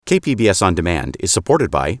KPBS On Demand is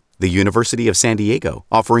supported by the University of San Diego,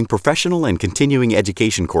 offering professional and continuing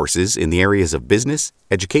education courses in the areas of business,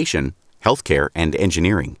 education, healthcare, and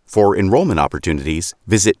engineering. For enrollment opportunities,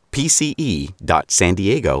 visit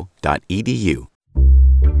pce.sandiego.edu.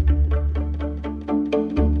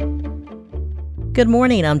 Good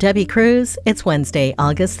morning, I'm Debbie Cruz. It's Wednesday,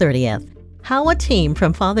 August 30th. How a team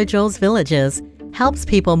from Father Joe's Villages helps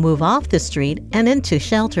people move off the street and into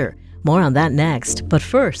shelter. More on that next, but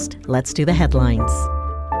first, let's do the headlines.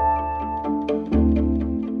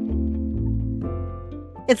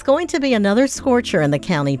 It's going to be another scorcher in the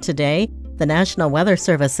county today. The National Weather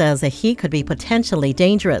Service says the heat could be potentially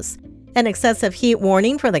dangerous. An excessive heat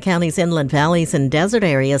warning for the county's inland valleys and desert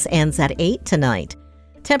areas ends at 8 tonight.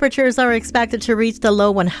 Temperatures are expected to reach the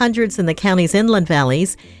low 100s in the county's inland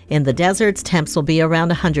valleys. In the deserts, temps will be around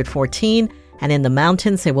 114, and in the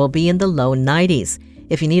mountains, it will be in the low 90s.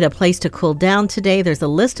 If you need a place to cool down today, there's a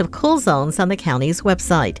list of cool zones on the county's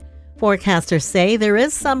website. Forecasters say there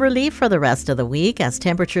is some relief for the rest of the week as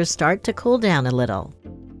temperatures start to cool down a little.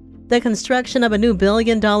 The construction of a new $1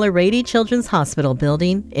 billion Rady Children's Hospital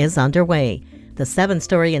building is underway. The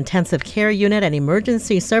 7-story intensive care unit and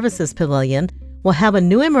emergency services pavilion will have a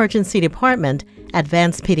new emergency department,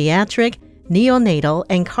 advanced pediatric, neonatal,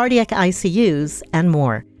 and cardiac ICUs, and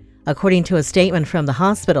more. According to a statement from the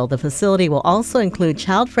hospital, the facility will also include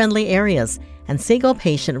child-friendly areas and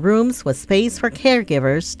single-patient rooms with space for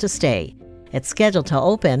caregivers to stay. It's scheduled to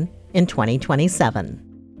open in 2027.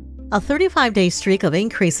 A 35-day streak of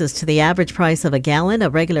increases to the average price of a gallon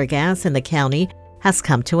of regular gas in the county has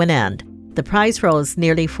come to an end. The price rose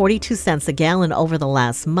nearly 42 cents a gallon over the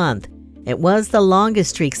last month. It was the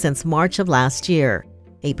longest streak since March of last year.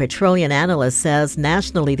 A petroleum analyst says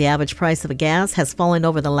nationally the average price of gas has fallen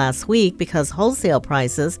over the last week because wholesale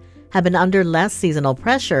prices have been under less seasonal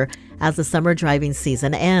pressure as the summer driving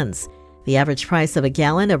season ends. The average price of a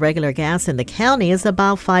gallon of regular gas in the county is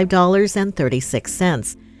about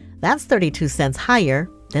 $5.36. That's 32 cents higher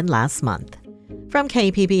than last month. From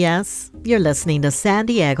KPBS, you're listening to San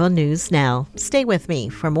Diego News Now. Stay with me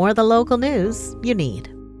for more of the local news you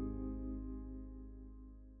need.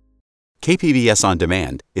 KPBS On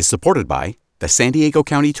Demand is supported by the San Diego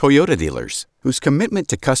County Toyota dealers, whose commitment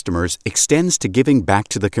to customers extends to giving back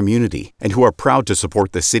to the community and who are proud to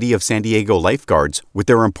support the City of San Diego lifeguards with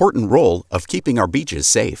their important role of keeping our beaches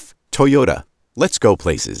safe. Toyota, let's go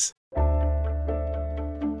places.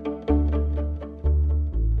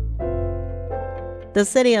 The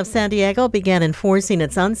City of San Diego began enforcing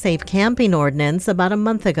its unsafe camping ordinance about a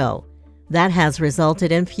month ago. That has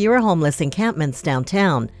resulted in fewer homeless encampments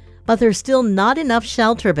downtown, but there's still not enough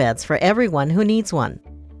shelter beds for everyone who needs one.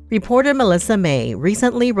 Reporter Melissa May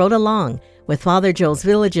recently rode along with Father Joe's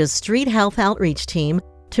Village's street health outreach team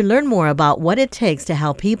to learn more about what it takes to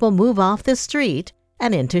help people move off the street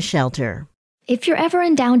and into shelter. If you're ever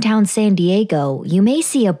in downtown San Diego, you may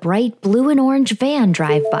see a bright blue and orange van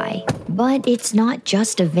drive by. But it's not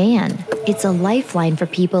just a van. It's a lifeline for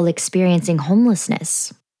people experiencing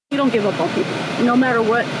homelessness. We don't give up on people, no matter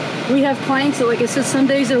what. We have clients that, like I said, some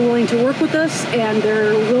days they're willing to work with us and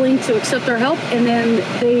they're willing to accept our help, and then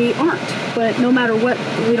they aren't. But no matter what,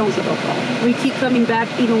 we don't give up on them. We keep coming back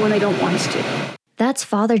even when they don't want us to. That's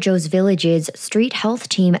Father Joe's Village's street health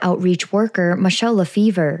team outreach worker, Michelle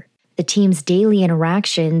Lefevre. The team's daily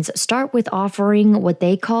interactions start with offering what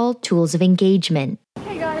they call tools of engagement.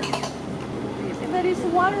 Hey guys, anybody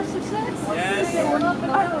some water, some snacks? Yes.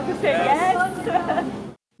 Yes.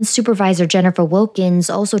 Supervisor Jennifer Wilkins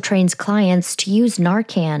also trains clients to use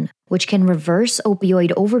Narcan, which can reverse opioid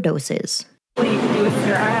overdoses. What you can do is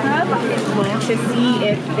direct them to see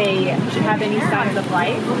if they have any signs of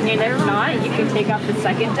life, and if not, you can take off the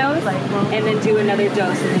second dose and then do another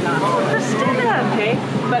dose in the nostrils. Okay,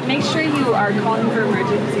 but make sure you are calling for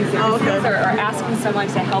emergency services or asking someone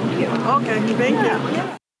to help you. Okay, thank you.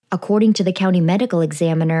 According to the county medical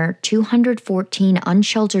examiner, 214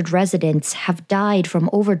 unsheltered residents have died from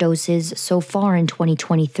overdoses so far in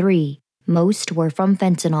 2023. Most were from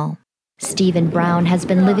fentanyl. Stephen Brown has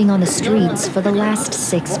been living on the streets for the last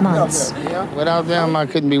 6 months. Without them, I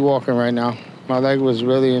couldn't be walking right now. My leg was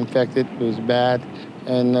really infected. It was bad,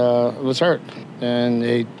 and it was hurt. And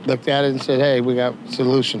they looked at it and said, hey, we got a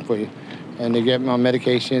solution for you. And they gave me my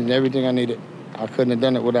medication and everything I needed. I couldn't have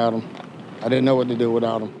done it without them. I didn't know what to do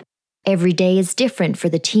without them. Every day is different for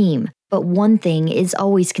the team, but one thing is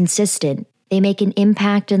always consistent. They make an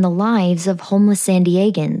impact in the lives of homeless San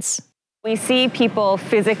Diegans. We see people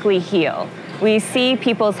physically heal. We see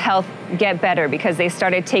people's health get better because they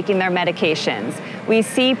started taking their medications. We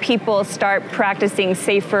see people start practicing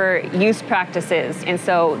safer use practices, and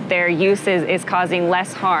so their use is causing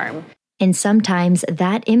less harm. And sometimes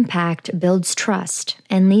that impact builds trust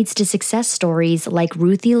and leads to success stories like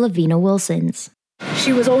Ruthie Lavina Wilson's.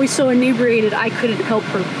 She was always so inebriated, I couldn't help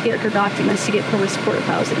her get her documents to get permanent supportive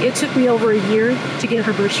housing. It took me over a year to get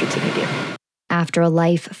her birth certificate. After a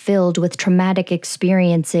life filled with traumatic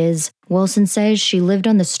experiences, Wilson says she lived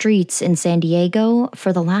on the streets in San Diego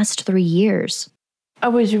for the last 3 years. I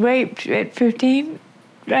was raped at 15.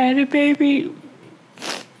 I had a baby.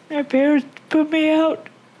 My parents put me out.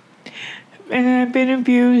 And I've been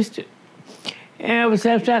abused. And I was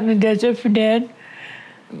left out in the desert for dead.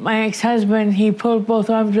 My ex-husband, he pulled both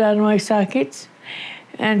arms out of my sockets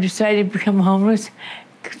and decided to become homeless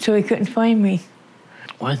so he couldn't find me.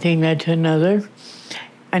 One thing led to another.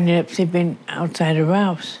 I ended up sleeping outside of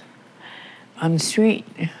Ralph's on the street.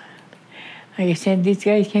 Like I said, these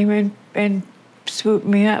guys came in and swooped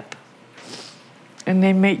me up. And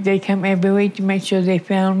they come every week to make sure they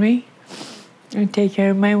found me and take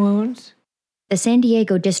care of my wounds. The San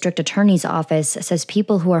Diego District Attorney's Office says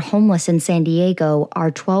people who are homeless in San Diego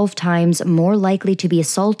are 12 times more likely to be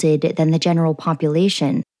assaulted than the general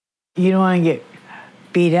population. You don't want to get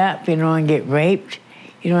beat up, you don't want to get raped,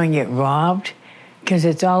 you don't want to get robbed, because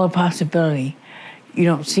it's all a possibility. You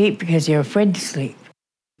don't sleep because you're afraid to sleep.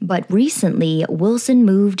 But recently, Wilson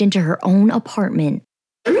moved into her own apartment.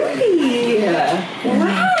 Ruby!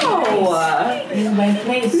 Wow! This is my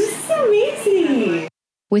place. This is amazing!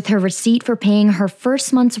 With her receipt for paying her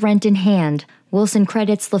first month's rent in hand, Wilson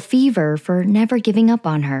credits Lefevre for never giving up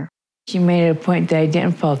on her. She made it a point that I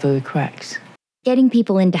didn't fall through the cracks. Getting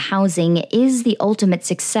people into housing is the ultimate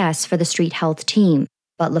success for the street health team,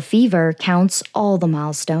 but Lefevre counts all the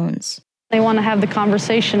milestones. They want to have the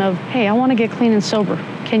conversation of, hey, I want to get clean and sober.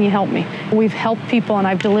 Can you help me? We've helped people and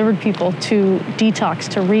I've delivered people to detox,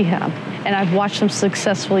 to rehab, and I've watched them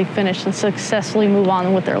successfully finish and successfully move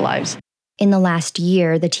on with their lives. In the last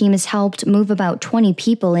year, the team has helped move about 20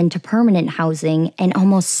 people into permanent housing and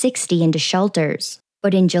almost 60 into shelters.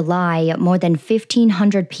 But in July, more than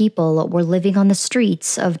 1,500 people were living on the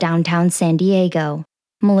streets of downtown San Diego.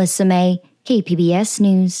 Melissa May, KPBS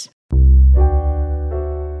News.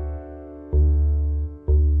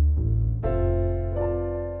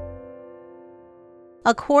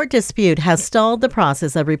 A court dispute has stalled the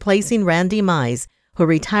process of replacing Randy Mize, who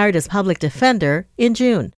retired as public defender in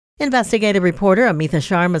June. Investigative reporter Amita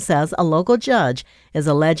Sharma says a local judge is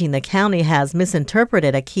alleging the county has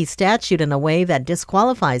misinterpreted a key statute in a way that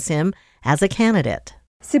disqualifies him as a candidate.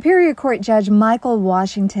 Superior Court Judge Michael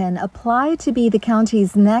Washington applied to be the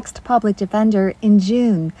county's next public defender in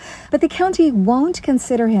June, but the county won't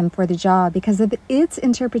consider him for the job because of its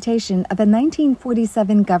interpretation of a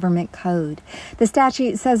 1947 government code. The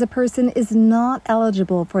statute says a person is not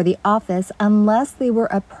eligible for the office unless they were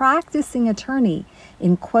a practicing attorney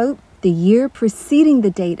in, quote, the year preceding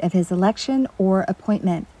the date of his election or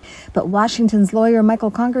appointment. But Washington's lawyer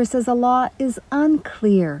Michael Conger says the law is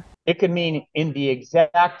unclear. It could mean in the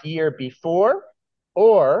exact year before,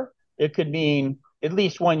 or it could mean at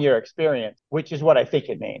least 1 year experience, which is what I think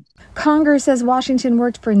it means. Conger says Washington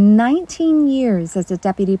worked for 19 years as a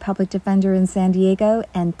deputy public defender in San Diego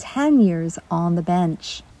and 10 years on the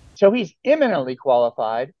bench. So he's eminently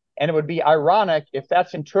qualified, and it would be ironic if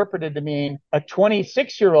that's interpreted to mean a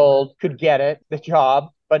 26-year-old could get the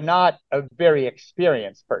job, but not a very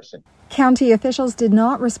experienced person. County officials did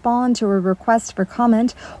not respond to a request for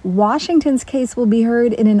comment. Washington's case will be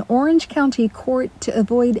heard in an Orange County court to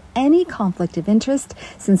avoid any conflict of interest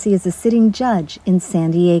since he is a sitting judge in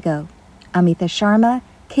San Diego. Amita Sharma,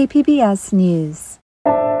 KPBS News.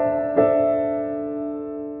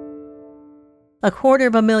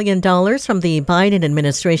 $250,000 from the Biden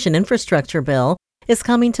administration infrastructure bill is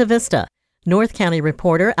coming to Vista. North County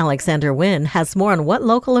reporter Alexander Nguyen has more on what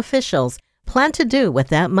local officials plan to do with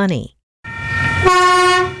that money.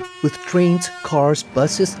 With trains, cars,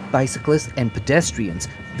 buses, bicyclists, and pedestrians,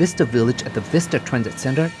 Vista Village at the Vista Transit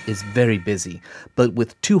Center is very busy. But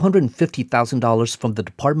with $250,000 from the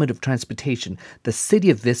Department of Transportation, the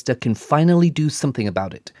city of Vista can finally do something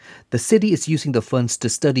about it. The city is using the funds to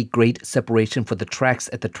study grade separation for the tracks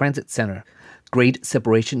at the transit center. Grade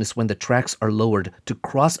separation is when the tracks are lowered to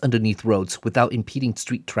cross underneath roads without impeding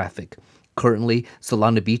street traffic. Currently,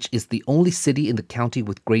 Solana Beach is the only city in the county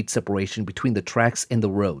with grade separation between the tracks and the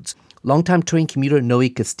roads. Longtime train commuter Noe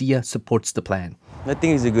Castilla supports the plan. I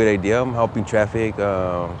think it's a good idea. I'm helping traffic.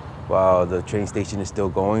 while the train station is still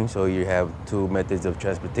going, so you have two methods of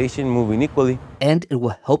transportation moving equally. And it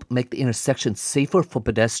will help make the intersection safer for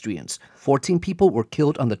pedestrians. 14 people were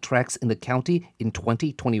killed on the tracks in the county in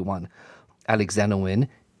 2021. Alexander Nguyen,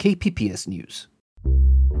 KPBS News.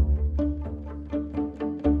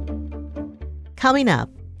 Coming up,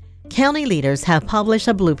 county leaders have published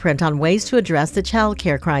a blueprint on ways to address the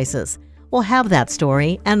childcare crisis. We'll have that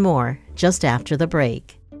story and more just after the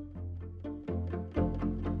break.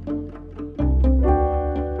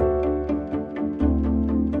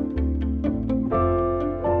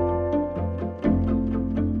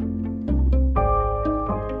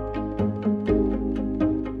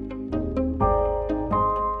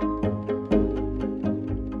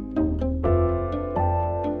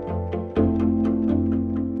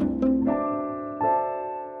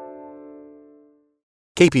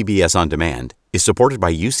 KPBS On Demand is supported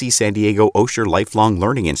by UC San Diego Osher Lifelong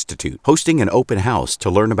Learning Institute, hosting an open house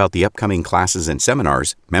to learn about the upcoming classes and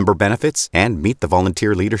seminars, member benefits, and meet the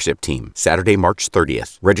volunteer leadership team. Saturday, March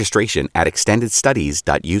 30th. Registration at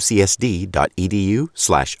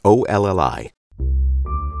extendedstudies.ucsd.edu/OLLI.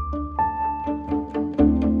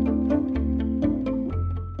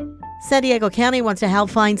 San Diego County wants to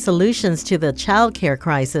help find solutions to the childcare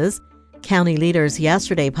crisis. County leaders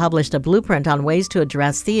yesterday published a blueprint on ways to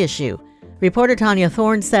address the issue. Reporter Tanya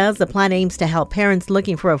Thorne says the plan aims to help parents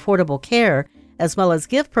looking for affordable care, as well as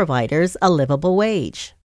give providers a livable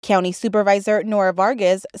wage. County Supervisor Nora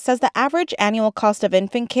Vargas says the average annual cost of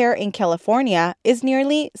infant care in California is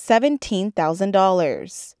nearly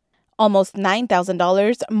 $17,000, almost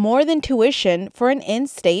 $9,000 more than tuition for an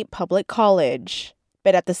in-state public college.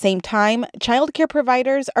 But at the same time, childcare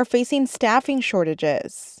providers are facing staffing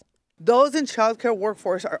shortages. Those in childcare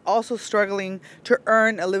workforce are also struggling to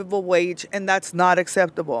earn a livable wage, and that's not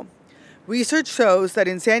acceptable. Research shows that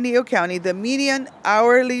in San Diego County, the median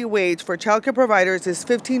hourly wage for childcare providers is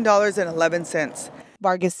 $15.11.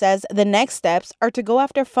 Vargas says the next steps are to go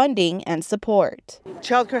after funding and support.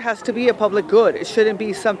 Childcare has to be a public good. It shouldn't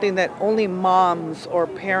be something that only moms or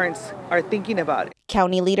parents are thinking about.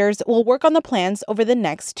 County leaders will work on the plans over the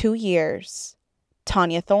next 2 years.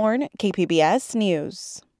 Tanya Thorne, KPBS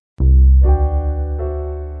News.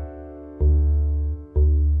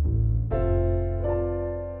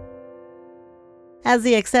 As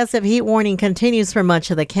the excessive heat warning continues for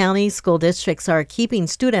much of the county, school districts are keeping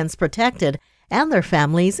students protected and their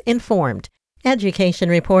families informed. Education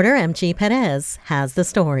reporter MG Perez has the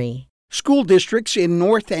story. School districts in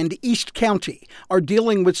North and East County are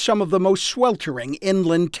dealing with some of the most sweltering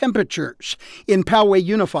inland temperatures. In Poway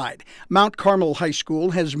Unified, Mount Carmel High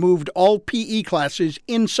School has moved all PE classes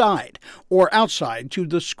inside or outside to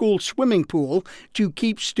the school swimming pool to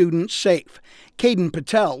keep students safe. Caden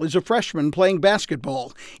Patel is a freshman playing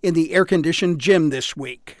basketball in the air-conditioned gym this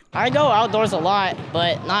week. I go outdoors a lot,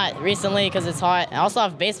 but not recently because it's hot. I also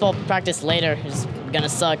have baseball practice later. It's going to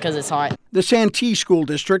suck because it's hot. The Santee School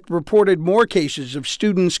District reported more cases of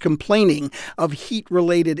students complaining of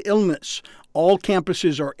heat-related illness. All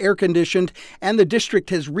campuses are air-conditioned, and the district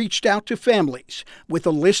has reached out to families with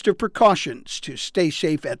a list of precautions to stay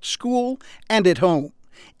safe at school and at home.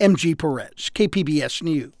 MG Perez, KPBS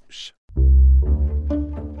News.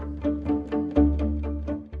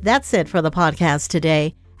 That's it for the podcast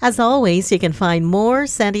today. As always, you can find more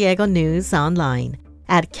San Diego news online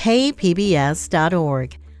at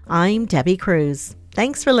kpbs.org. I'm Debbie Cruz.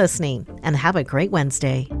 Thanks for listening and have a great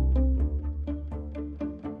Wednesday.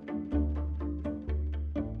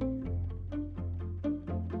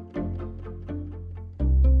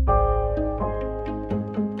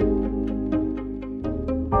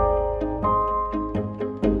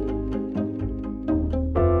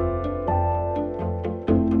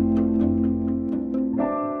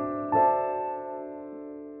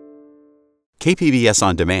 KPBS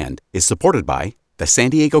On Demand is supported by the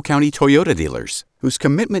San Diego County Toyota dealers, whose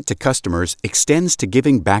commitment to customers extends to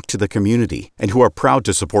giving back to the community and who are proud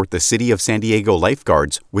to support the City of San Diego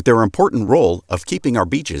lifeguards with their important role of keeping our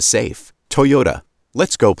beaches safe. Toyota,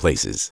 let's go places.